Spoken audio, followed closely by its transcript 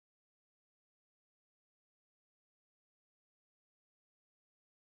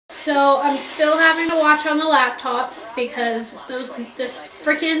So I'm still having to watch on the laptop because this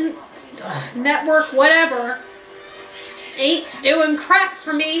freaking network whatever ain't doing crap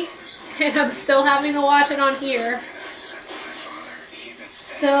for me, and I'm still having to watch it on here.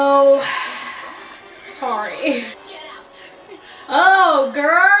 So sorry. Oh,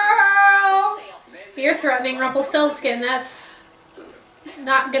 girl! You're threatening Rumpelstiltskin. That's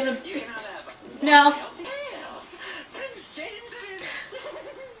not gonna. No.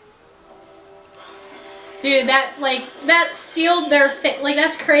 Dude, that sealed their fate. Like,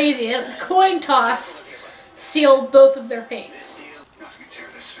 that's crazy. A coin toss sealed both of their fates. Nothing to tear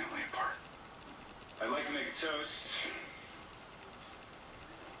this family apart. I'd like to make a toast.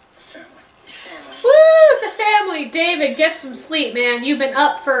 To family. Woo! To family! David, get some sleep, man. You've been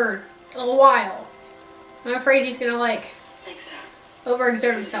up for a while. I'm afraid he's gonna, like,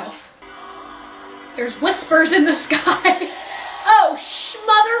 overexert himself. There's whispers in the sky. Oh,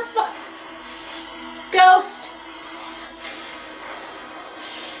 motherfucker. Ghost.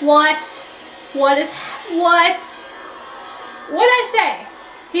 What? What? What'd I say?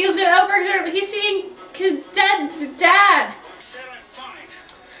 He was gonna overexert, but he's seeing his dead dad. Said I'm fine.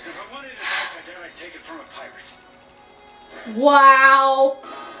 If I wanted to toss my dad, I'd take it from a pirate. Wow.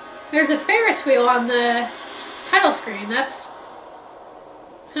 There's a Ferris wheel on the title screen. That's...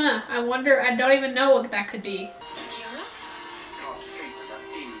 Huh. I wonder... I don't even know what that could be. Can't sleep with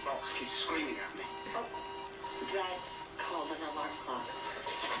that demon box keeps screaming at me. Oh, that's called an alarm clock.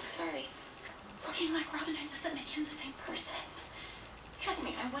 Sorry. Looking like Robin Hood doesn't make him the same person. Trust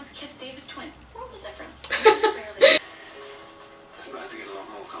me, I once kissed David's twin. World of difference. Barely. It's about to get a lot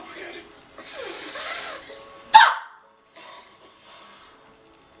more complicated.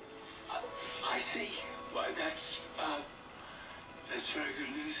 I see. Well, that's very good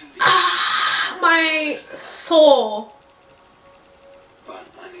news indeed. Ah, my soul. But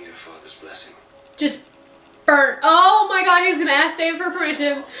I need a father's blessing. Just burnt. Oh my god, he's gonna ask David for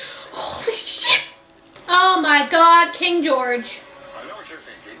permission. Holy shit. Oh my god, King George. I know what you're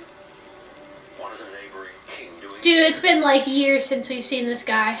thinking. What is a neighboring king doing? Dude, it's been like years since we've seen this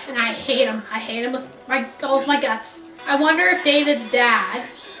guy, and I hate him. I hate him with all of my guts. I wonder if David's dad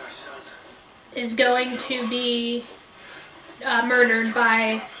is going to be murdered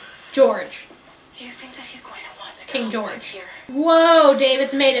by George. Do you think that he's going to want to King go George. here? Whoa,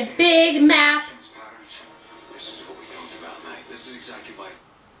 David's made a big map. This is what we talked about, mate. This is exactly why.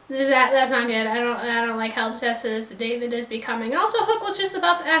 That's not good. I don't like how obsessive David is becoming. And also, Hook was just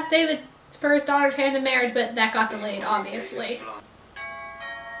about to ask David for his daughter's hand in marriage, but that got delayed, obviously.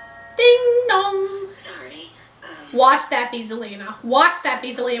 Ding dong. Sorry. Watch that be Zelena. Watch that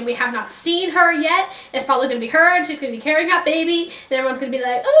be Zelena. We have not seen her yet. It's probably going to be her, and she's going to be carrying that baby, and everyone's going to be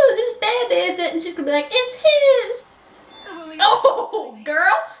like, oh, whose baby is it? And she's going to be like, it's his. Oh,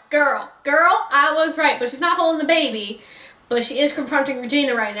 girl, I was right. But she's not holding the baby, but she is confronting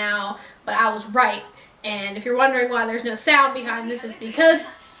Regina right now, but I was right. And if you're wondering why there's no sound behind this, it's because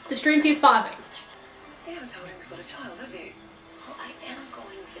the stream keeps pausing. You haven't told him he's got a child, have you? Well, I am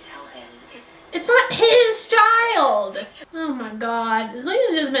going to tell him. It's not his child! Oh my god.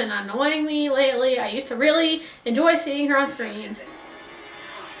 Zelena's just been annoying me lately. I used to really enjoy seeing her on screen.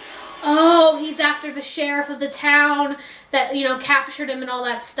 Oh, he's after the sheriff of the town that, you know, captured him and all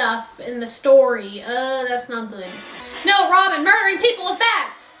that stuff in the story. That's not good. No, Robin, murdering people is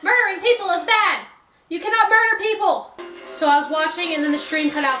bad! Murdering people is bad! You cannot murder people! So I was watching and then the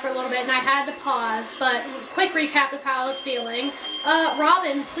stream cut out for a little bit and I had to pause, but quick recap of how I was feeling.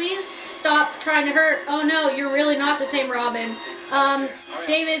 Robin, please stop trying to hurt. Oh no, you're really not the same Robin.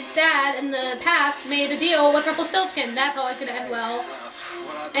 David's dad in the past made a deal with Rumpelstiltskin. That's always going to end well.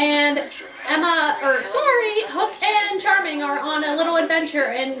 And Hook and Charming are on a little adventure,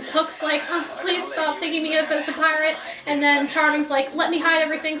 and Hook's like, oh, please stop thinking me of as a pirate, and then Charming's like, let me hide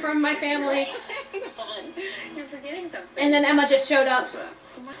everything from my family. You're forgetting something. And then Emma just showed up. I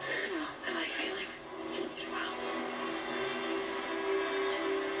like Felix. It's well.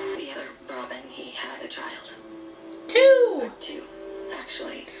 The other Robin, he had a child. Two! Two,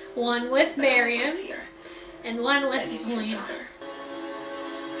 actually. One with Marion, Was here. and one with And his Zelena. daughter.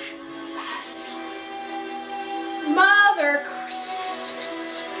 Mother...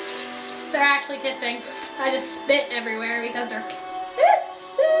 They're actually kissing. I just spit everywhere because they're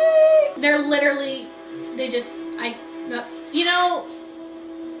kissing. They're literally... You know,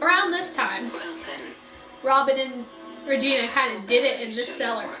 around this time, Well, then, Robin and Regina kind of did it in this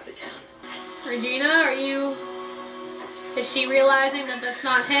cellar. more of the town. Regina, are you... Is she realizing that that's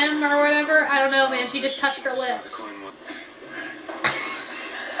not him or whatever? I don't know, man. She just touched her lips.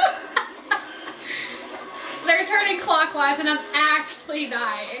 They're turning clockwise and I'm seriously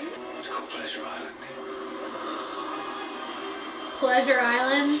dying. Let's go Pleasure Island. Pleasure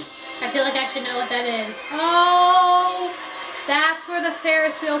Island? I feel like I should know what that is. Oh, that's where the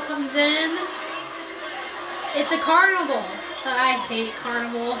Ferris wheel comes in. It's a carnival. I hate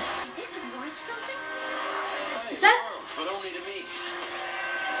carnivals. Is this worth something? Hey, Is that- world, but only to me.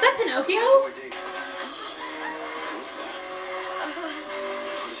 Is that Pinocchio? What is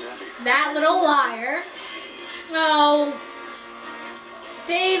that? That little liar. Oh,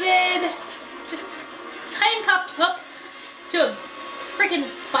 David just handcuffed Hook to a freaking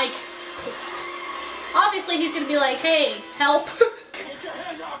bike. Obviously, he's gonna be like, "Hey, help!" Get your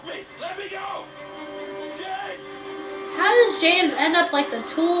hands off me! Let me go! Jay! How does James end up like the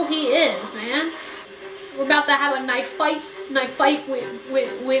tool he is, man? We're about to have a knife fight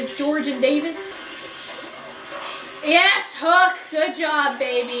with George and David. Yes, Hook. Good job,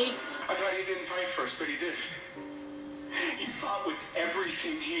 baby. I thought he didn't fight first, but he did. He fought with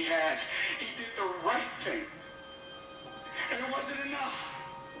everything he had. He did the right thing. And it wasn't enough.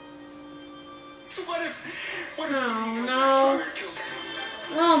 So what if Oh, he goes no. much stronger and kills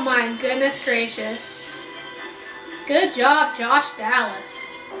Oh my goodness gracious. Good job, Josh Dallas.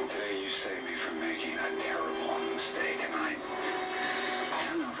 Today you saved me from making a terrible mistake, and I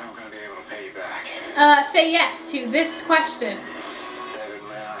don't know if I'm going to be able to pay you back. Say yes to this question. David,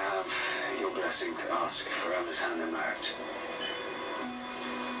 may I have your blessing to ask for others' hand in marriage?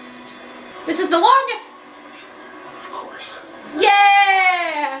 This is the longest. Of course.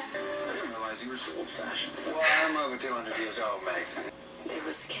 Yeah! I didn't realize you were so old-fashioned. Well, I'm over 200 years old, mate. There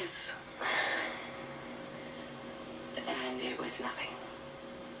was a kiss. And it was nothing.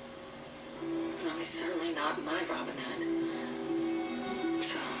 No, he's certainly not my Robin Hood.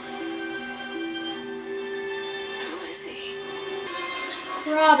 So, who is he?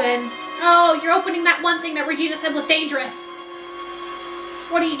 Robin. Oh, you're opening that one thing that Regina said was dangerous.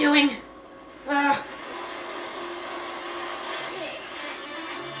 What are you doing?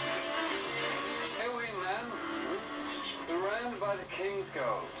 Hey, wee man. Surrounded by the King's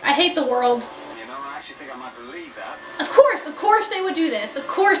Gold. I hate the world. You know, I actually think I might believe that. Of course they would do this. Of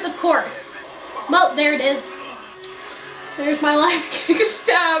course. Well, there it is. There's my life getting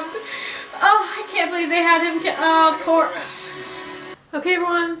stabbed. Oh, I can't believe they had him. Oh, of course. Okay,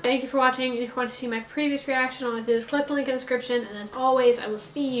 everyone. Thank you for watching. If you want to see my previous reaction, all I did is click the link in the description. And as always, I will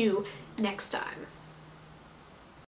see you next time.